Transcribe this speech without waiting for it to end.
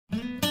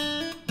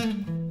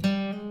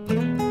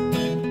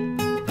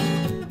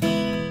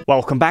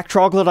Welcome back,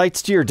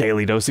 Troglodytes, to your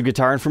daily dose of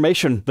guitar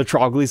information, the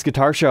Trogly's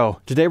Guitar Show.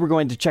 Today we're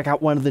going to check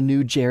out one of the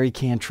new Jerry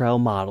Cantrell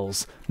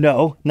models.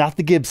 No, not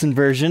the Gibson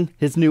version,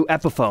 his new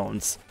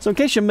Epiphones. So in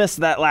case you missed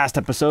that last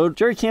episode,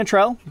 Jerry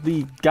Cantrell,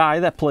 the guy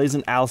that plays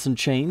in Alice in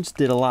Chains,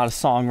 did a lot of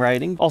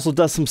songwriting, also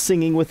does some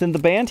singing within the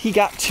band. He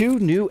got two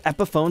new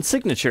Epiphone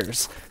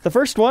signatures. The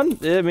first one,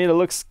 it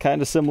looks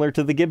kind of similar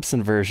to the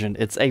Gibson version.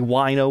 It's a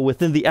Wino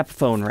within the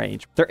Epiphone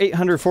range. They're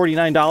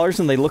 $849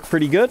 and they look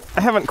pretty good.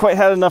 I haven't quite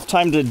had enough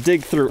time to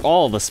dig through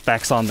all the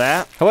specs on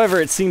that. However,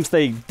 it seems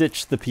they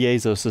ditched the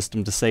piezo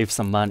system to save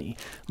some money.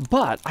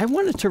 But I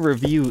wanted to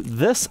review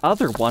this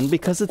other one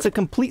because it's a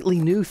completely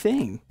new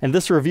thing. And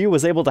this review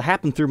was able to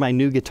happen through my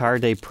new Guitar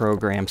Day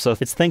program, so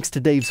it's thanks to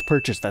Dave's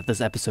purchase that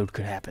this episode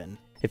could happen.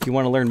 If you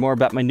want to learn more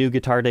about my new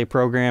Guitar Day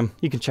program,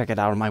 you can check it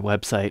out on my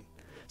website.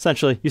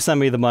 Essentially, you send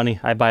me the money,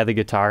 I buy the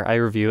guitar, I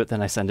review it,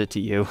 then I send it to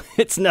you.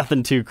 It's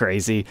nothing too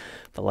crazy,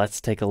 but let's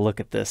take a look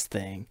at this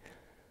thing.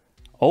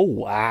 Oh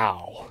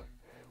wow.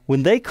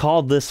 When they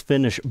called this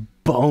finish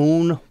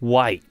bone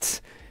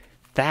white,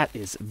 that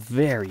is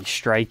very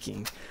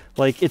striking.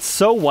 Like, it's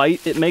so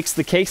white, it makes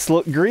the case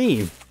look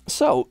green.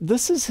 So,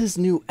 this is his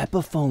new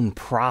Epiphone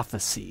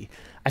Prophecy.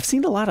 I've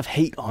seen a lot of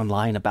hate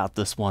online about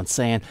this one,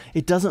 saying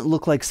it doesn't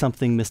look like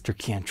something Mr.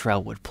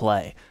 Cantrell would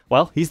play.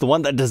 Well, he's the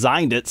one that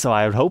designed it, so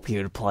I would hope he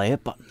would play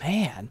it, but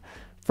man,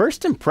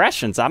 first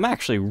impressions, I'm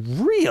actually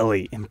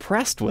really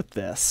impressed with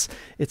this.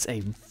 It's a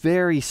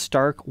very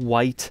stark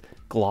white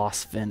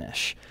gloss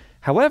finish.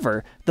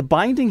 However, the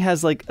binding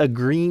has like a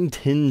green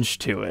tinge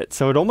to it,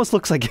 so it almost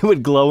looks like it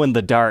would glow in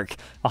the dark.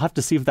 I'll have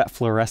to see if that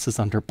fluoresces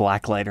under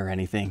blacklight or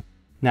anything.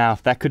 Now,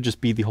 that could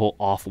just be the whole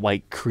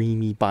off-white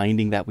creamy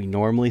binding that we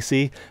normally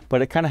see,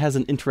 but it kind of has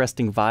an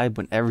interesting vibe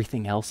when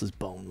everything else is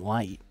bone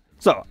white.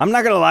 So, I'm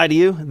not gonna lie to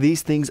you,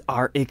 these things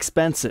are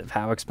expensive.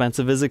 How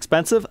expensive is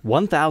expensive?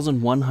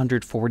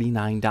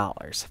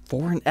 $1,149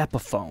 for an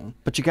Epiphone.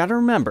 But you gotta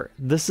remember,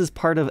 this is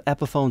part of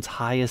Epiphone's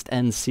highest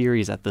end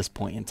series at this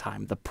point in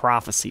time, the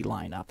Prophecy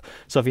lineup.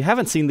 So if you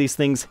haven't seen these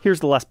things,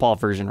 here's the Les Paul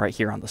version right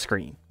here on the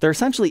screen. They're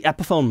essentially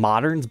Epiphone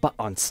moderns, but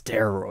on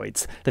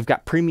steroids. They've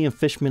got premium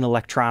Fishman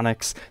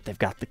electronics, they've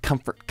got the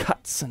comfort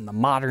cuts and the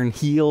modern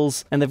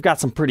heels, and they've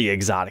got some pretty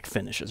exotic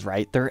finishes,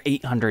 right? They're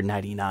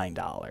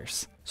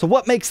 $899. So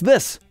what makes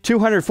this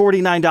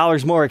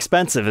 $249 more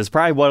expensive is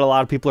probably what a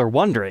lot of people are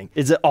wondering.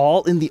 Is it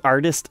all in the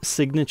artist's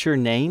signature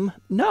name?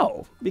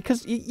 No,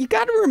 because you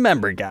gotta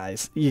remember,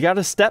 guys, you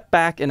gotta step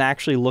back and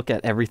actually look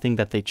at everything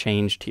that they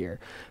changed here.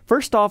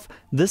 First off,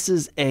 this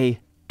is a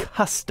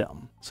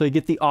custom. So you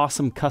get the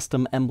awesome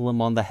custom emblem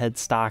on the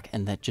headstock,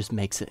 and that just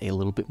makes it a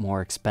little bit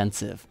more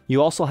expensive.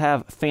 You also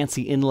have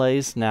fancy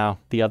inlays. Now,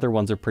 the other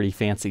ones are pretty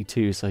fancy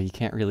too, so you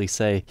can't really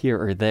say here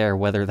or there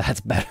whether that's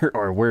better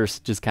or worse.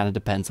 It just kind of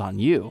depends on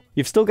you.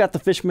 You've still got the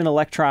Fishman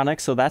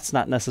electronics, so that's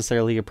not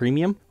necessarily a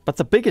premium. But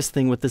the biggest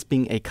thing with this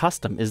being a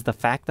custom is the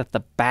fact that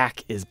the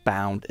back is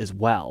bound as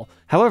well.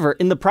 However,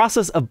 in the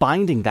process of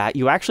binding that,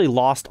 you actually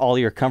lost all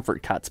your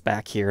comfort cuts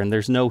back here, and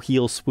there's no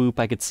heel swoop.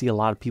 I could see a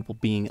lot of people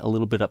being a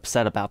little bit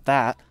upset about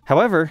that.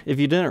 However, if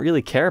you didn't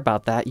really care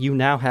about that, you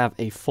now have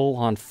a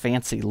full-on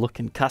fancy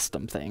looking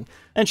custom thing.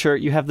 And sure,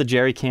 you have the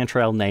Jerry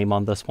Cantrell name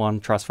on this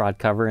one, truss rod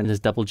cover, and his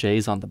double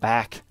J's on the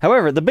back.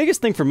 However, the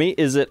biggest thing for me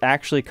is it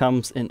actually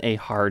comes in a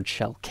hard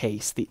shell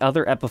case. The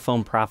other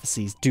Epiphone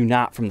Prophecies do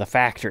not from the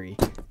factory.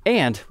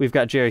 And we've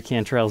got Jerry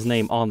Cantrell's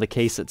name on the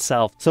case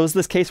itself. So is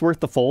this case worth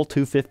the full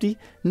 $250?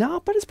 No,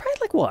 but it's probably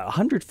like, what,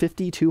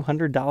 $150,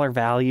 $200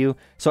 value.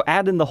 So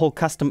add in the whole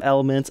custom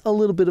elements, a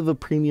little bit of a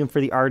premium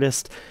for the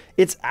artist.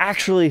 It's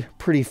actually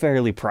pretty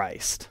fairly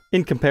priced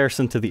in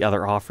comparison to the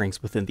other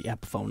offerings within the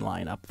Epiphone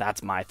lineup.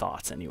 That's my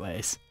thoughts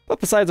anyways. But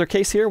besides our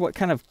case here, what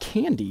kind of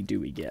candy do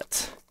we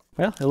get?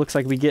 Well, it looks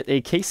like we get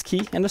a case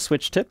key and a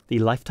switch tip, the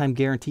lifetime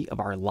guarantee of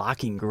our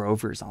locking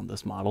Grovers on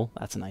this model.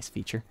 That's a nice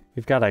feature.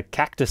 We've got a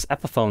Cactus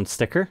Epiphone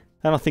sticker.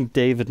 I don't think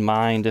Dave would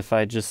mind if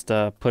I just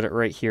put it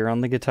right here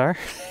on the guitar.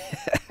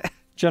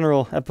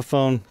 General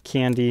Epiphone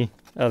candy,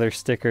 other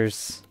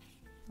stickers.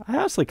 I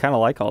honestly kind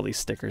of like all these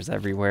stickers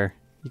everywhere.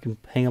 You can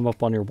hang them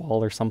up on your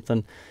wall or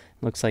something.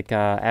 Looks like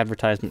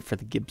advertisement for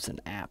the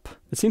Gibson app.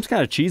 It seems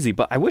kind of cheesy,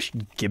 but I wish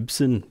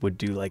Gibson would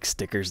do like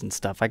stickers and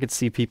stuff. I could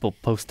see people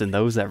posting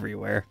those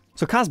everywhere.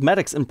 So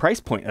cosmetics and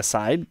price point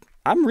aside,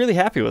 I'm really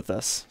happy with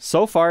this.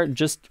 So far,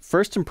 just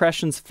first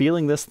impressions,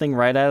 feeling this thing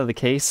right out of the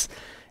case.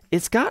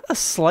 It's got a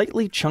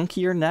slightly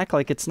chunkier neck,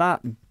 like it's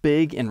not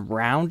big and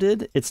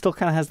rounded. It still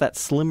kind of has that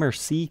slimmer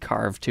C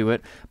carve to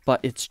it,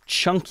 but it's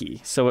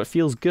chunky, so it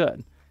feels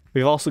good.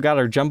 We've also got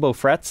our jumbo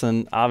frets,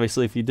 and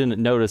obviously if you didn't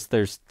notice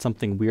there's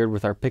something weird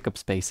with our pickup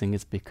spacing,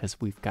 it's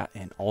because we've got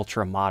an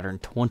ultra modern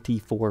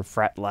 24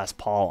 fret Les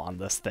Paul on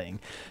this thing.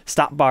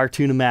 Stop bar,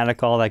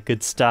 tune-o-matic, all that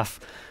good stuff.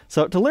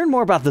 So to learn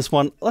more about this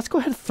one, let's go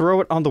ahead and throw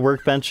it on the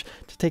workbench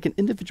to take an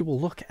individual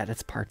look at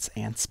its parts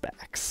and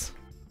specs.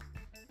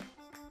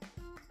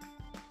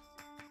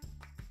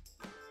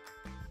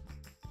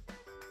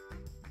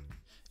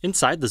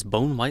 Inside this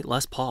bone white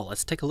Les Paul,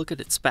 let's take a look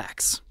at its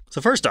specs. So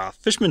first off,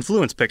 Fishman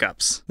Fluence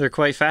pickups. They're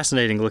quite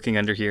fascinating looking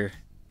under here.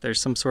 There's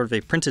some sort of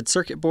a printed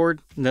circuit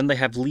board, and then they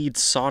have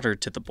leads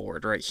soldered to the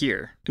board right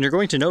here. And you're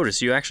going to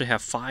notice you actually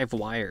have 5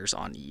 wires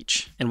on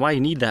each. And why you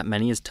need that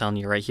many is telling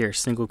you right here,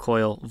 single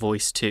coil,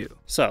 voice 2.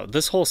 So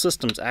this whole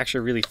system's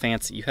actually really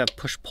fancy. You have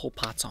push-pull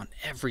pots on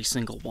every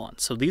single one.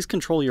 So these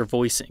control your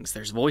voicings.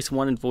 There's voice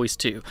 1 and voice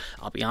 2.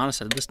 I'll be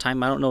honest, at this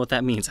time, I don't know what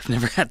that means. I've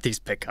never had these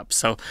pickups.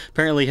 So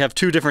apparently you have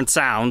 2 different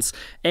sounds,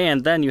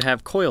 and then you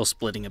have coil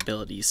splitting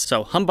abilities.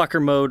 So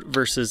humbucker mode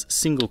versus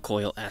single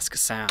coil-esque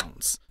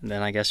sounds. And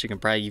then I guess you can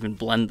probably even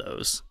blend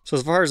those. So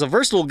as far as a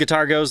versatile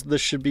guitar goes,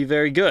 this should be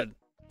very good.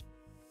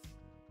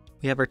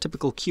 We have our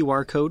typical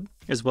QR code,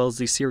 as well as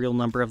the serial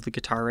number of the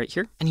guitar right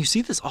here. And you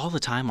see this all the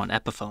time on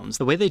Epiphones.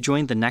 The way they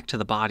join the neck to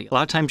the body, a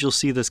lot of times you'll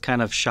see this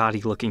kind of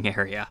shoddy looking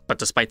area. But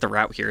despite the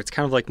route here, it's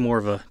kind of like more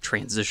of a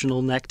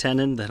transitional neck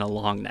tenon than a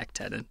long neck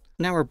tenon.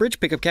 Now our bridge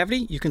pickup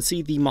cavity, you can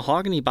see the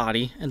mahogany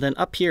body, and then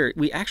up here,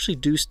 we actually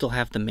do still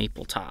have the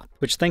maple top,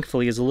 which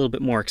thankfully is a little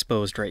bit more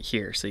exposed right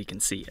here so you can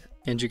see it.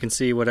 And you can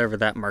see whatever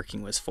that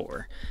marking was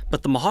for.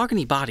 But the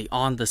mahogany body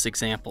on this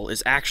example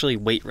is actually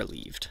weight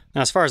relieved.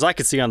 Now, as far as I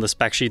could see on the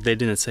spec sheet, they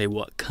didn't say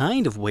what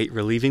kind of weight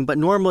relieving, but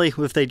normally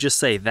if they just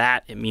say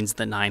that, it means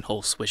the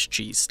 9-hole Swiss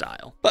cheese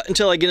style. But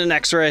until I get an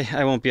x-ray,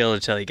 I won't be able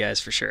to tell you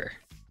guys for sure.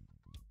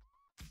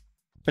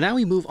 But now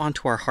we move on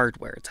to our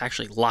hardware. It's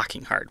actually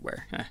locking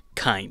hardware,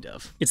 kind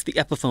of. It's the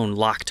Epiphone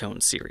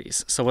Locktone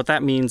series. So what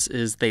that means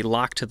is they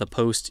lock to the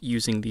post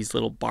using these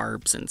little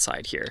barbs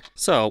inside here.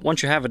 So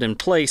once you have it in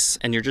place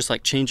and you're just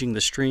like changing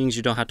the strings,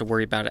 you don't have to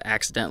worry about it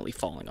accidentally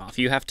falling off.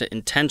 You have to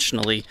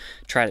intentionally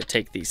try to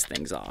take these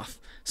things off.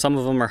 Some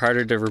of them are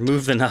harder to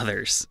remove than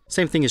others.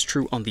 Same thing is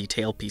true on the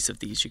tailpiece of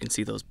these. You can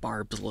see those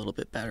barbs a little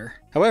bit better.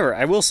 However,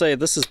 I will say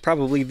this is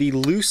probably the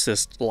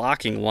loosest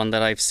locking one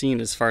that I've seen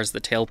as far as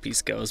the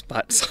tailpiece goes,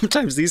 but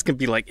sometimes these can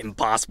be like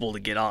impossible to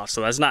get off,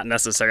 so that's not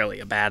necessarily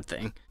a bad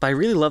thing. But I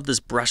really love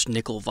this brushed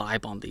nickel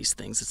vibe on these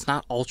things. It's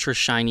not ultra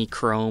shiny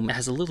chrome. It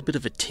has a little bit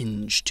of a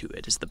tinge to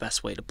it is the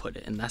best way to put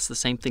it, and that's the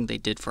same thing they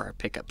did for our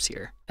pickups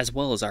here, as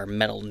well as our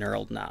metal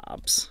knurled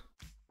knobs.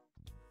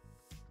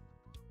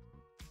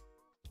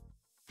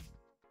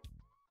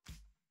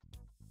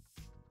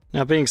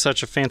 Now, being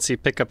such a fancy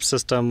pickup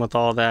system with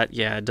all that,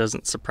 yeah, it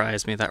doesn't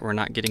surprise me that we're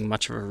not getting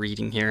much of a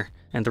reading here.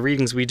 And the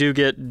readings we do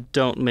get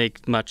don't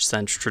make much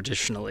sense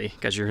traditionally,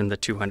 because you're in the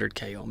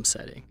 200k ohm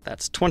setting.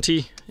 That's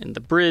 20 in the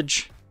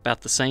bridge,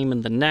 about the same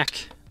in the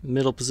neck,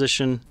 middle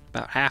position,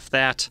 about half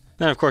that.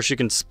 Then of course you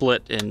can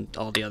split in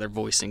all the other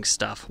voicing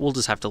stuff. We'll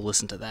just have to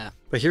listen to that.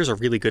 But here's a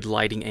really good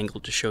lighting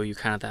angle to show you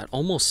kind of that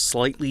almost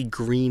slightly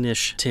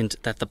greenish tint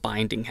that the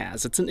binding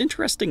has. It's an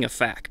interesting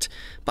effect.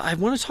 But I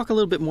want to talk a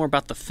little bit more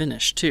about the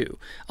finish too.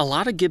 A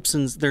lot of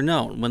Gibsons, they're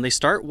known. When they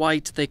start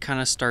white, they kind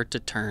of start to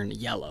turn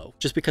yellow,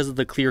 just because of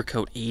the clear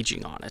coat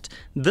aging on it.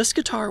 This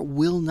guitar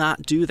will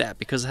not do that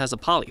because it has a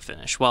poly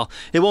finish. Well,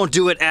 it won't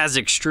do it as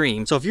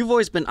extreme. So if you've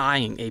always been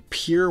eyeing a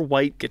pure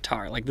white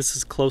guitar, like this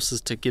is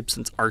closest to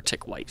Gibson's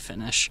Arctic white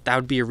finish, that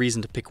would be a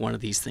reason to pick one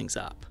of these things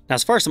up. Now,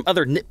 as far as some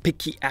other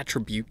nitpicky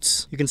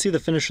attributes, you can see the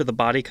finish of the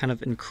body kind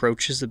of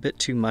encroaches a bit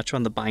too much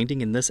on the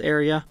binding in this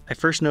area. I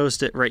first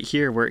noticed it right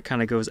here where it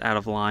kind of goes out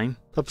of line.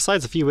 But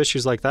besides a few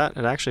issues like that,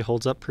 it actually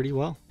holds up pretty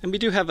well. And we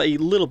do have a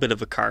little bit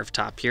of a carved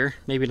top here.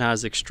 Maybe not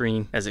as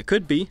extreme as it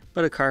could be,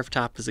 but a carved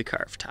top is a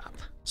carved top.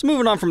 So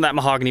moving on from that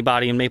mahogany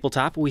body and maple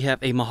top, we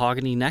have a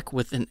mahogany neck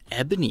with an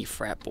ebony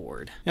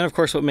fretboard. And of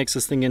course what makes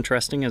this thing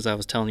interesting, as I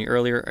was telling you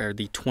earlier, are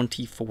the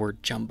 24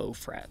 jumbo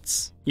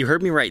frets. You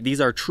heard me right,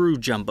 these are true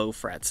jumbo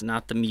frets,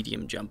 not the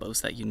medium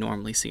jumbos that you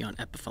normally see on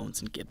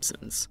Epiphones and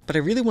Gibsons. But I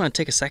really want to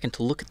take a second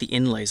to look at the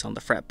inlays on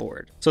the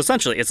fretboard. So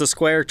essentially, it's a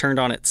square turned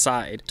on its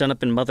side, done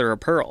up in mother of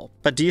pearl.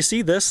 But do you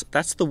see this?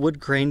 That's the wood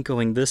grain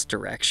going this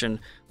direction,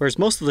 whereas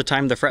most of the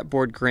time the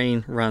fretboard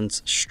grain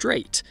runs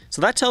straight.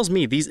 So that tells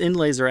me these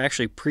inlays are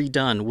actually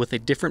pre-done with a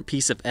different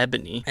piece of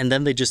ebony, and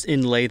then they just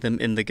inlay them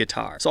in the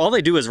guitar. So all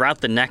they do is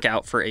route the neck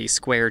out for a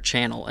square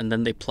channel, and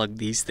then they plug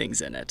these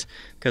things in it,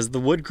 because the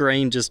wood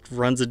grain just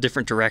runs a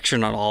different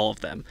direction on all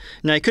of them.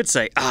 Now you could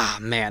say, ah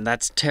man,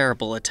 that's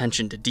terrible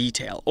attention to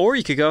detail. Or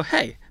you could go,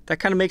 hey, that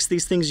kind of makes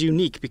these things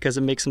unique because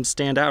it makes them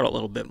stand out a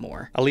little bit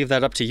more. I'll leave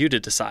that up to you to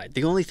decide.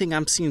 The only thing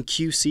I'm seeing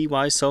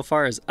QC-wise so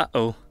far is,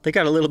 they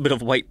got a little bit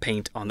of white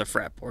paint on the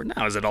fretboard.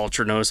 Now, is it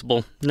ultra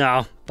noticeable?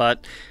 No,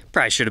 but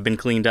probably should have been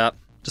cleaned up.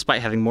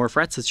 Despite having more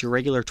frets, it's your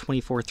regular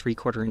 24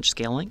 3/4 inch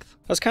scale length.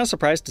 I was kind of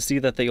surprised to see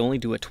that they only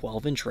do a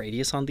 12-inch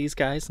radius on these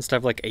guys instead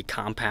of like a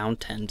compound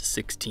 10 to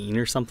 16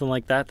 or something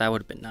like that. That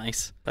would have been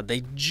nice. But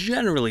they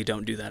generally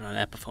don't do that on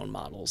Epiphone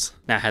models.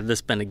 Now, had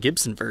this been a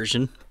Gibson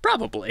version,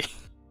 probably.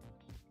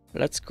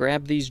 Let's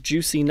grab these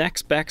juicy neck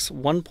specs,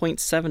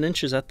 1.7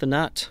 inches at the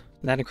nut.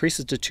 That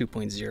increases to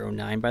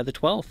 2.09 by the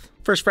 12th.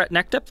 First fret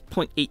neck depth,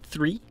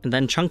 0.83, and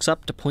then chunks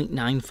up to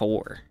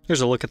 0.94. Here's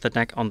a look at the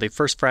neck on the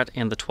first fret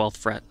and the 12th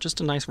fret, just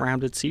a nice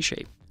rounded C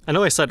shape. I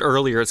know I said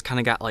earlier it's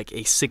kind of got like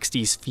a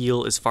 60s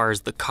feel as far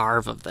as the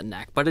carve of the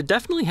neck, but it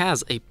definitely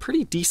has a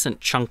pretty decent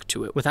chunk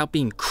to it without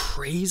being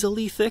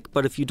crazily thick,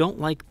 but if you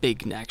don't like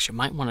big necks, you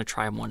might want to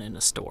try one in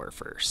a store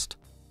first.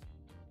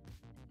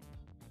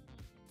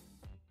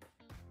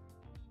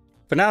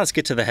 But now let's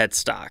get to the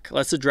headstock.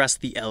 Let's address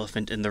the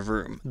elephant in the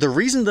room. The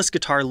reason this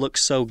guitar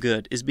looks so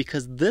good is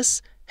because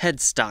this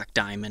headstock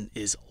diamond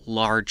is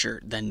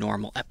larger than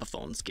normal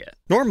Epiphones get.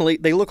 Normally,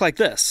 they look like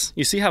this.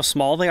 You see how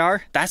small they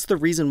are? That's the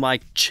reason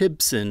why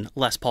Gibson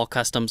Les Paul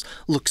Customs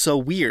look so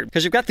weird.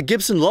 Because you've got the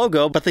Gibson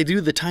logo, but they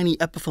do the tiny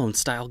Epiphone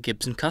style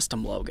Gibson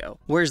custom logo.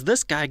 Whereas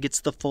this guy gets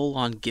the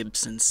full-on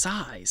Gibson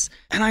size.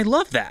 And I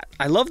love that.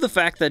 I love the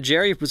fact that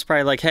Jerry was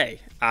probably like,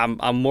 hey,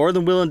 I'm more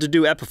than willing to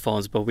do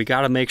Epiphones, but we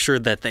gotta make sure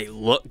that they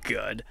look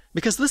good.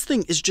 Because this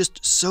thing is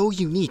just so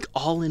unique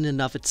all in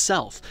and of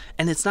itself.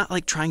 And it's not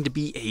like trying to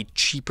be a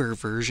cheaper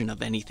version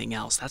of anything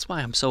else. That's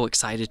why I'm so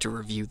excited to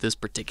review this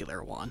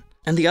particular one.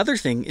 And the other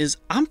thing is,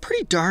 I'm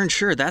pretty darn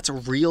sure that's a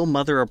real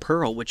mother of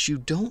pearl, which you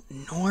don't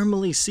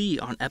normally see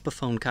on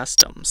Epiphone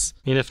Customs.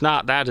 I mean, if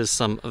not, that is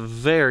some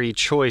very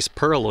choice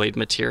pearloid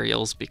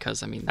materials,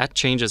 because I mean, that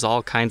changes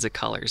all kinds of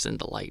colors in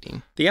the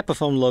lighting. The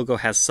Epiphone logo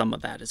has some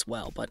of that as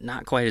well, but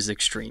not quite as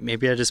extreme.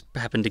 Maybe I just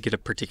happened to get a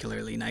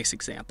particularly nice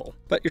example.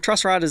 But your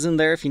truss rod is in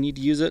there if you need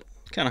to use it.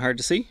 Kind of hard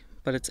to see,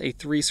 but it's a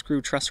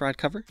 3-screw truss rod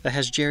cover that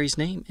has Jerry's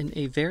name in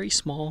a very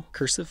small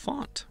cursive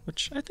font,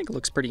 which I think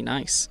looks pretty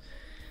nice.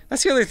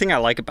 That's the other thing I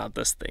like about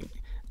this thing.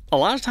 A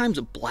lot of times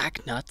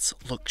black nuts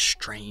look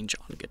strange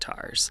on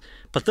guitars,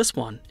 but this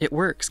one, it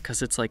works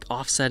because it's like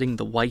offsetting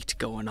the white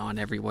going on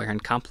everywhere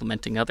and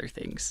complementing other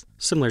things,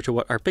 similar to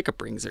what our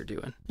pickup rings are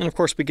doing. And of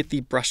course we get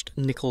the brushed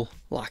nickel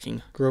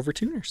locking Grover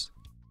tuners.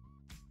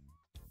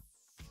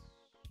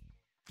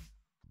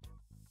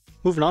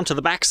 Moving on to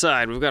the back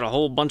side, we've got a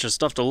whole bunch of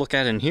stuff to look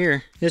at in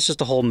here. It's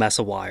just a whole mess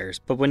of wires.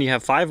 But when you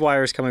have 5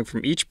 wires coming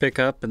from each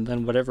pickup and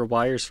then whatever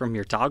wires from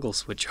your toggle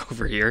switch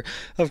over here,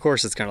 of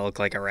course it's gonna look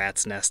like a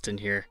rat's nest in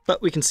here.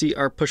 But we can see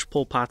our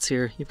push-pull pots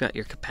here. You've got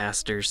your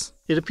capacitors.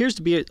 It appears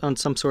to be on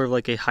some sort of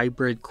like a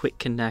hybrid quick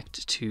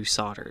connect to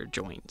solder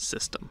joint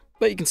system.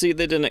 But you can see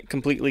they didn't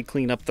completely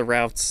clean up the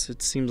routes.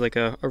 It seems like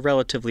a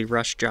relatively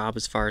rushed job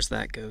as far as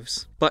that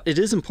goes. But it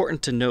is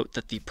important to note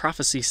that the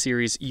Prophecy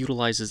series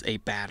utilizes a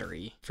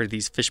battery for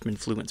these Fishman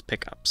Fluence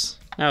pickups.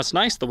 Now it's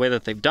nice the way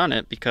that they've done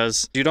it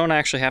because you don't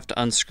actually have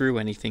to unscrew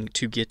anything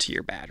to get to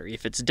your battery.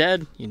 If it's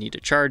dead, you need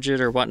to charge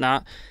it or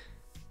whatnot.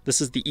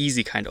 This is the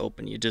easy kind of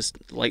open. You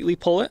just lightly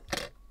pull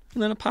it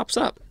and then it pops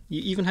up.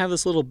 You even have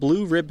this little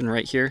blue ribbon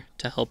right here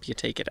to help you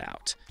take it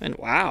out. And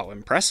wow,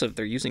 impressive,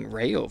 they're using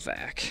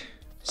Rayovac.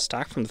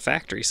 Stock from the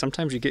factory.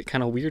 Sometimes you get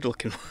kind of weird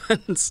looking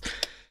ones.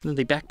 And then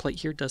the back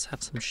plate here does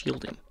have some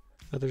shielding.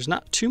 Now, there's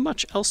not too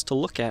much else to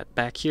look at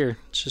back here.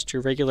 It's just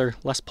your regular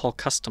Les Paul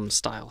Custom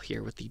style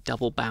here with the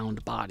double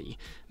bound body.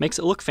 Makes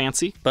it look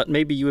fancy, but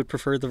maybe you would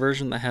prefer the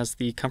version that has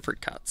the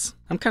comfort cuts.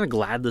 I'm kind of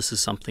glad this is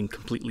something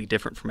completely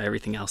different from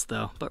everything else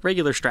though, but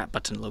regular strap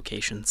button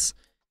locations.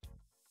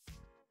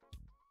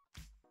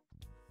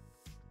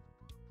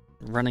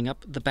 Running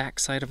up the back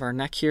side of our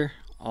neck here,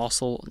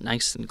 also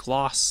nice and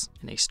gloss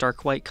in a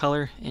stark white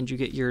color, and you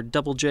get your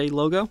double J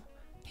logo,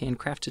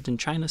 handcrafted in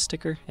China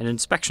sticker, and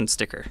inspection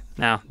sticker.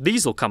 Now,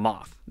 these will come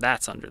off.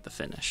 That's under the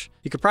finish.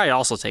 You could probably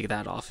also take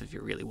that off if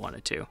you really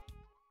wanted to.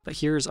 But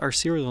here's our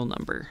serial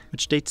number,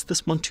 which dates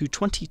this one to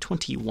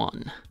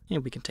 2021.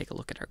 And we can take a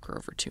look at our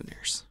Grover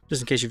tuners.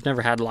 Just in case you've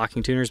never had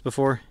locking tuners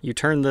before, you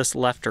turn this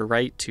left or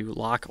right to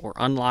lock or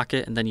unlock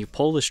it, and then you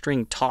pull the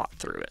string taut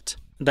through it.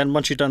 Then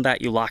once you've done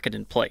that, you lock it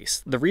in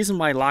place. The reason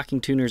why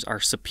locking tuners are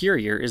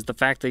superior is the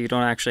fact that you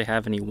don't actually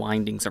have any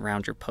windings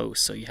around your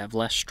post, so you have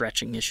less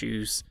stretching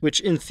issues, which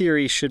in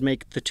theory should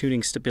make the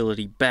tuning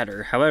stability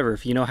better. However,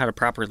 if you know how to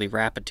properly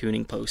wrap a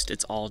tuning post,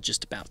 it's all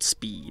just about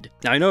speed.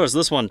 Now I noticed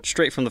this one,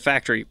 straight from the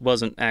factory,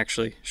 wasn't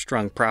actually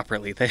strung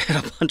properly. They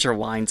had a bunch of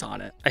winds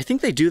on it. I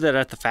think they do that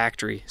at the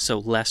factory so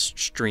less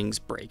strings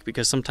break,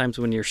 because sometimes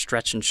when you're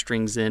stretching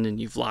strings in and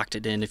you've locked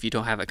it in, if you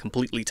don't have it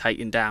completely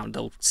tightened down,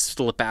 they'll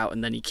slip out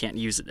and then you can't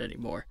use it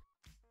anymore.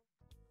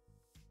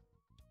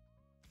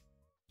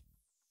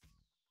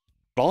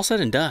 But all said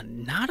and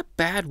done, not a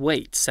bad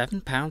weight,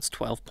 7 pounds,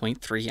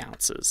 12.3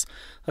 ounces.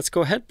 Let's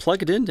go ahead,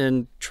 plug it in,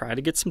 and try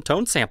to get some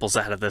tone samples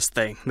out of this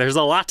thing. There's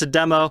a lot to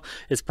demo.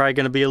 It's probably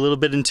going to be a little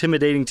bit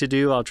intimidating to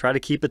do. I'll try to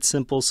keep it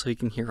simple so you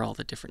can hear all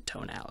the different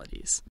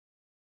tonalities.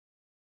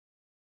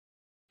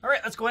 All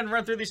right, let's go ahead and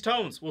run through these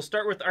tones. We'll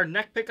start with our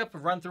neck pickup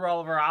and run through all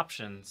of our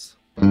options.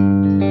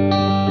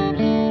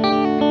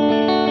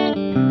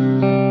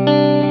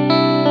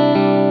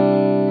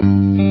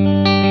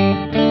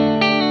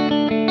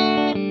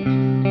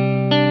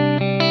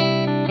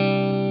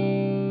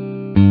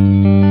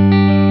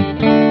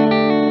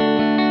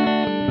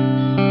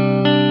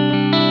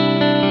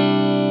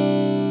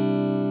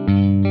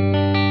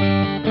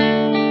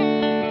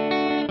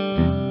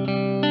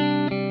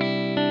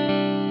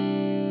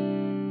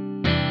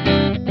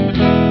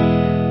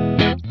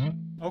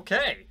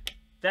 Okay,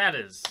 that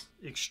is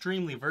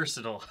extremely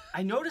versatile.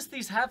 I noticed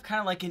these have kind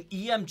of like an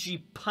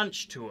EMG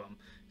punch to them.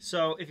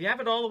 So if you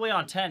have it all the way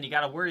on 10, you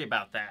got to worry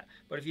about that.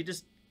 But if you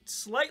just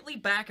slightly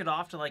back it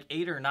off to like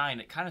 8 or 9,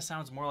 it kind of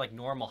sounds more like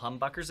normal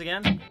humbuckers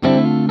again.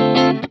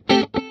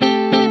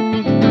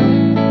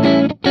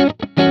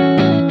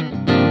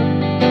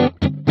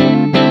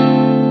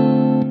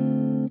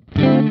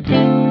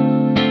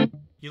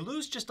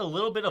 just a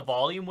little bit of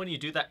volume when you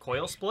do that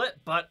coil split,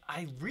 but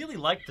I really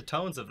like the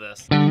tones of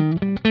this.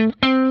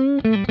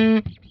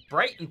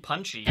 Bright and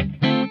punchy.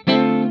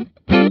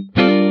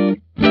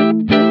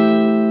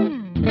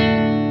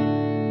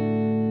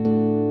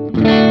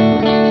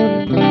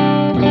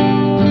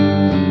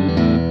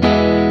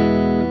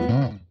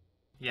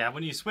 Yeah,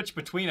 when you switch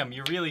between them,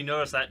 you really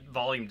notice that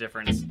volume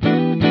difference.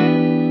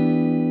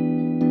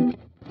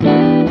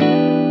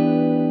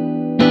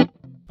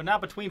 But now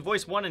between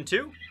voice 1 and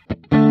 2.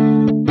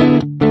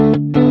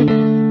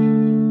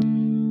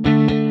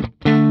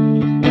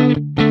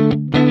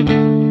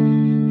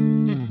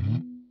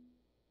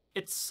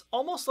 It's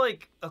almost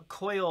like a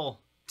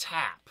coil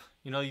tap.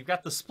 You know, you've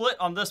got the split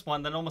on this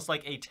one, then almost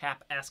like a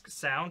tap-esque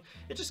sound.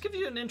 It just gives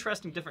you an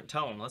interesting different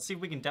tone. Let's see if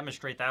we can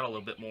demonstrate that a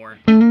little bit more.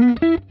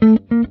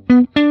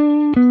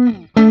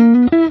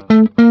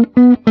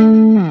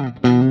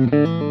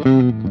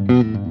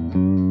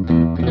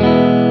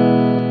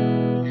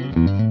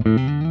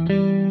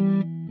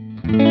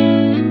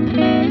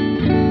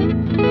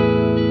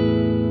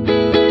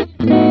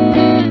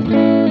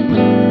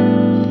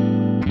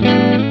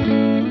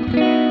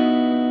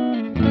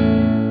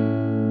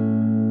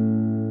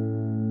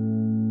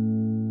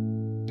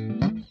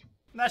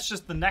 That's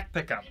just the neck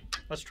pickup.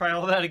 Let's try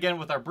all that again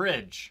with our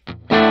bridge.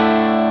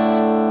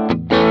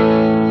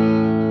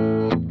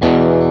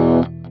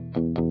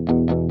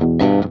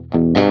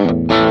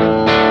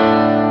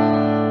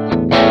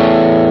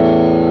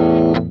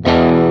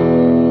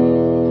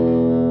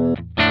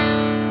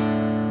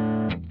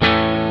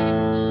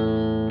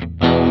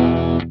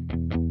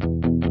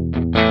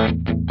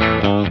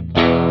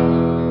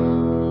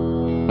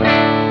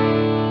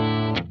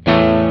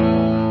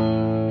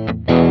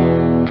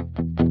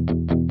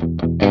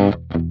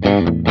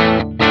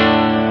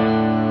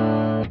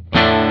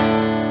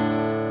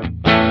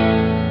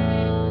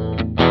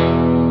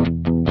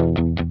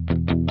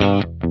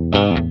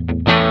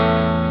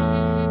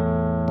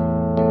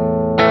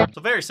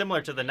 Very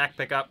similar to the neck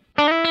pickup.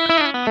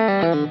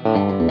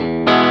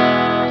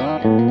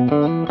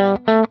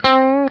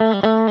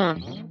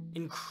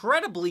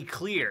 Incredibly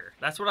clear.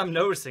 That's what I'm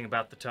noticing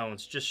about the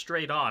tones, just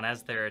straight on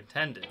as they're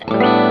intended.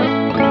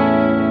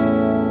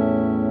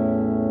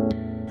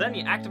 Then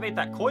you activate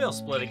that coil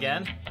split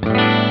again.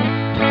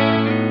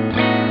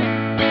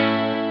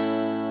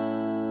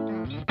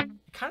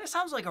 It kind of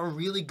sounds like a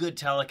really good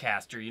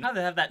Telecaster. You know how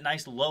they have that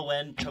nice low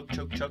end choke,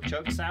 choke, choke,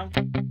 choke sound?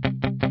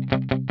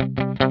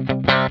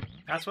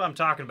 That's what I'm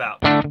talking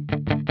about.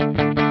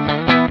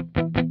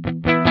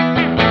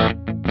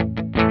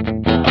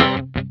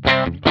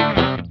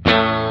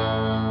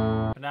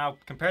 Now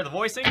compare the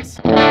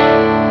voicings.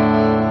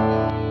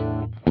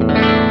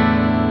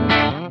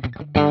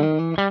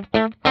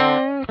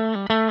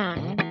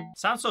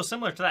 Sounds so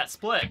similar to that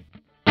split.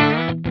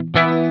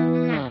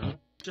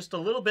 Just a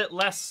little bit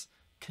less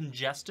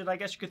congested, I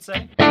guess you could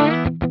say.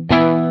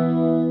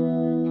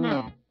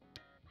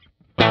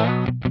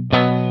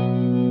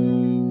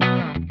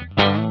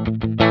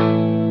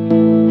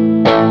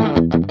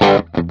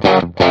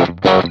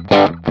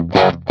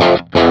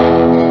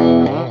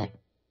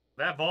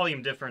 That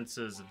volume difference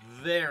is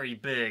very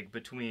big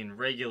between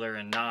regular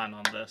and non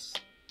on this.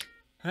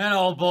 And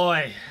oh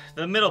boy,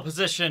 the middle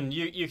position,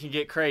 you can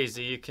get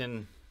crazy. You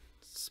can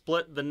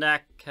split the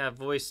neck, have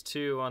voice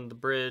 2 on the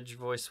bridge,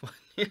 voice 1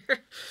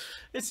 here.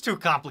 It's too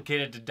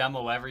complicated to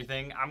demo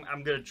everything.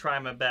 I'm gonna try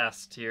my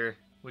best here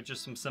with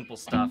just some simple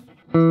stuff.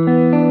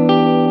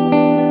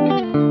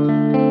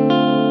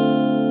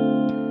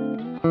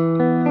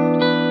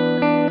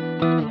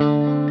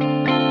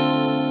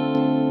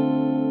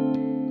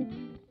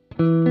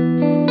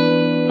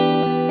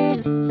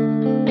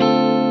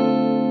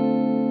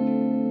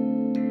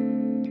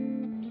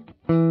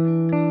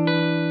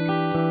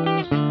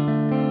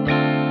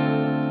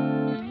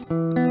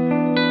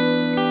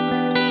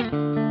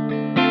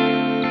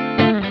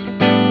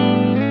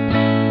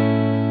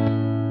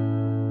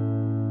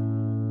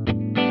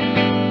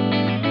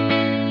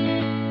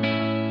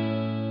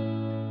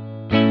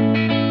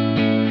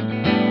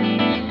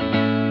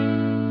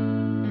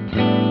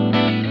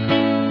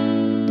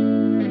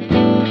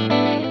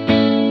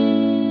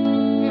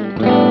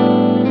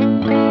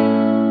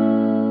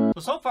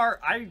 So far,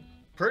 I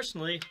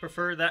personally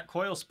prefer that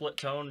coil split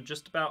tone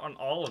just about on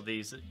all of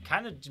these. It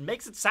kind of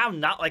makes it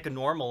sound not like a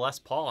normal Les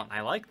Paul, and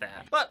I like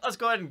that. But let's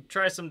go ahead and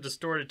try some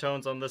distorted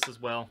tones on this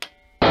as well.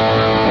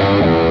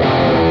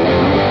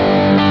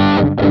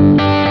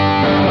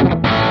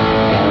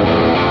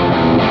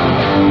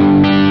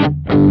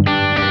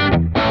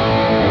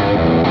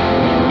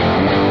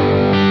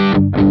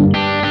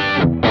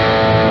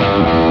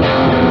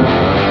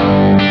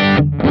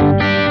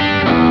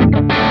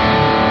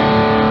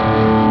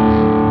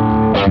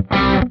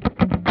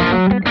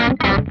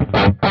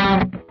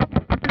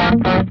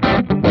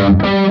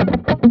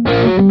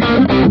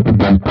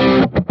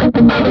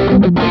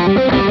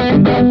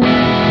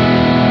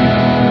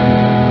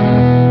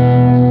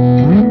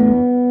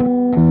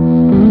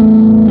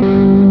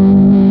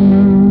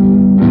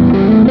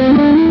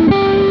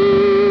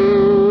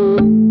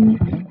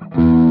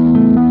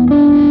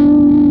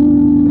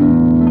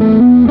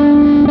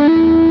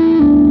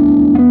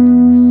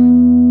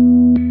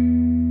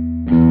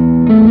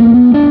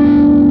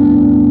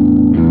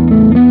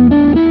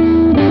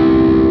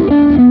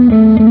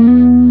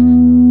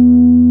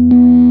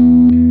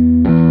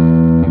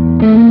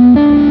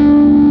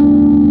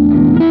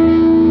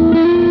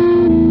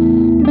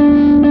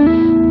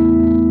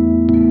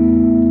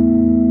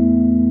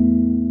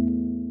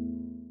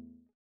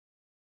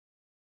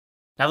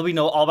 Now that we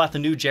know all about the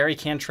new Jerry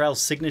Cantrell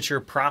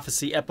signature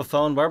Prophecy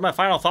Epiphone, what are my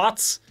final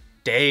thoughts?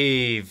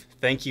 Dave,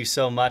 thank you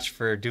so much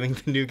for doing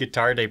the new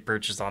Guitar Day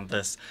purchase on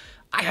this.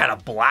 I had a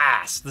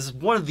blast. This is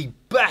one of the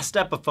best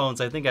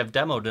Epiphones I think I've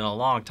demoed in a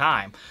long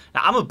time.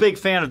 Now, I'm a big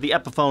fan of the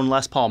Epiphone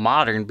Les Paul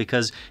Modern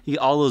because you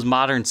get all those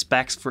modern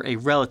specs for a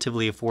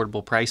relatively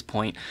affordable price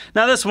point.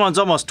 Now, this one's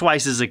almost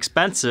twice as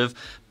expensive,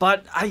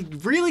 but I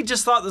really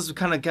just thought this was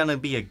kind of gonna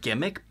be a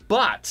gimmick,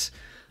 but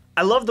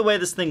I love the way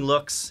this thing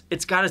looks.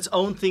 It's got its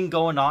own thing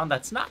going on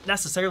that's not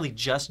necessarily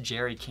just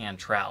Jerry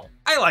Cantrell.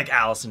 I like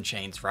Alice in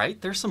Chains, right?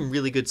 There's some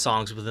really good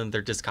songs within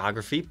their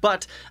discography,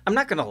 but I'm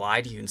not gonna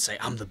lie to you and say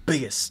I'm the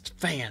biggest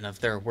fan of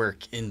their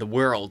work in the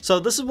world. So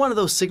this is one of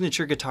those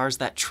signature guitars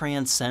that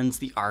transcends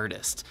the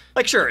artist.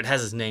 Like, sure, it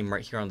has his name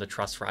right here on the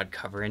truss rod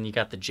cover, and you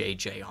got the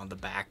JJ on the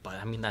back, but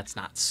I mean, that's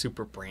not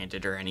super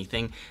branded or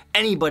anything.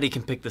 Anybody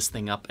can pick this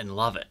thing up and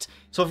love it.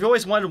 So if you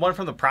always wanted one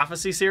from the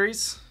Prophecy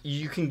series,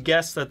 you can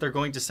guess that they're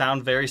going to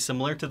sound very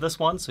similar to this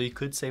one, so you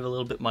could save a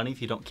little bit money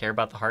if you don't care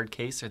about the hard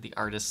case or the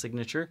artist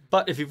signature.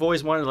 But if you've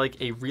always wanted like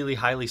a really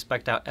highly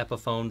spec'd out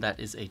Epiphone that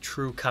is a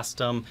true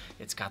custom,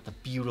 it's got the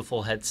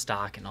beautiful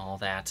headstock and all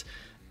that,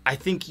 I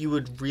think you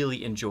would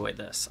really enjoy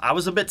this. I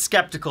was a bit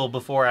skeptical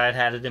before I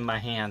had it in my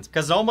hands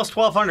because almost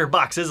 1,200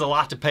 bucks is a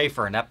lot to pay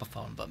for an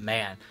Epiphone, but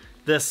man,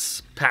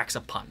 this packs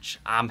a punch.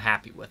 I'm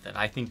happy with it.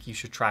 I think you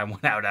should try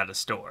one out at a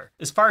store.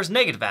 As far as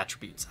negative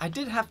attributes, I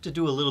did have to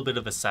do a little bit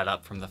of a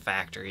setup from the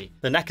factory.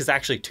 The neck is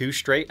actually too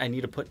straight. I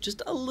need to put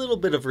just a little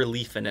bit of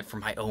relief in it for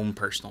my own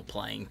personal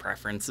playing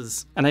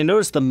preferences. And I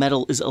noticed the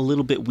metal is a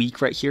little bit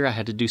weak right here. I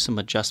had to do some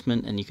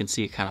adjustment and you can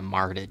see it kind of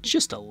marred it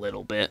just a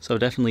little bit. So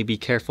definitely be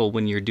careful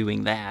when you're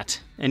doing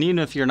that. And even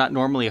if you're not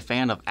normally a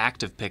fan of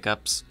active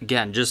pickups,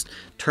 again, just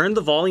turn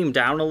the volume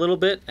down a little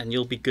bit and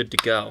you'll be good to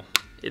go.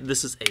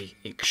 This is an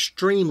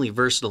extremely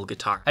versatile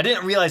guitar. I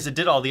didn't realize it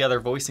did all the other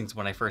voicings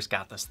when I first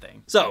got this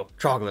thing. So,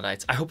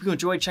 Troglodytes, I hope you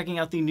enjoyed checking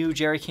out the new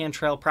Jerry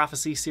Cantrell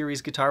Prophecy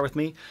series guitar with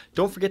me.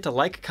 Don't forget to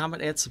like,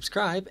 comment, and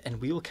subscribe,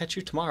 and we will catch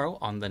you tomorrow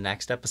on the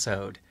next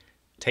episode.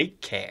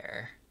 Take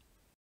care.